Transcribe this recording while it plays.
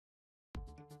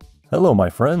Hello my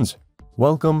friends,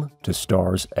 welcome to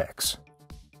Stars X.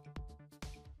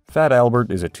 Fat Albert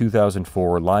is a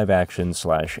 2004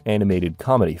 live-action/animated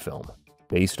comedy film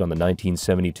based on the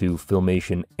 1972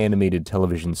 Filmation animated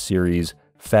television series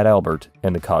Fat Albert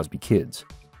and the Cosby Kids,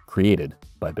 created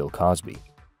by Bill Cosby.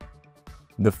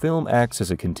 The film acts as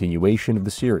a continuation of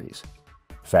the series.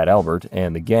 Fat Albert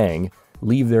and the gang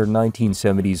leave their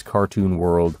 1970s cartoon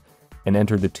world and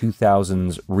enter the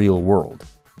 2000s real world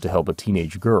to help a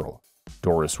teenage girl,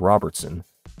 Doris Robertson,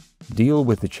 deal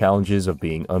with the challenges of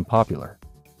being unpopular.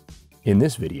 In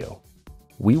this video,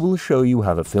 we will show you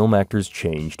how the film actors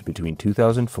changed between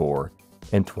 2004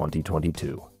 and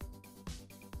 2022.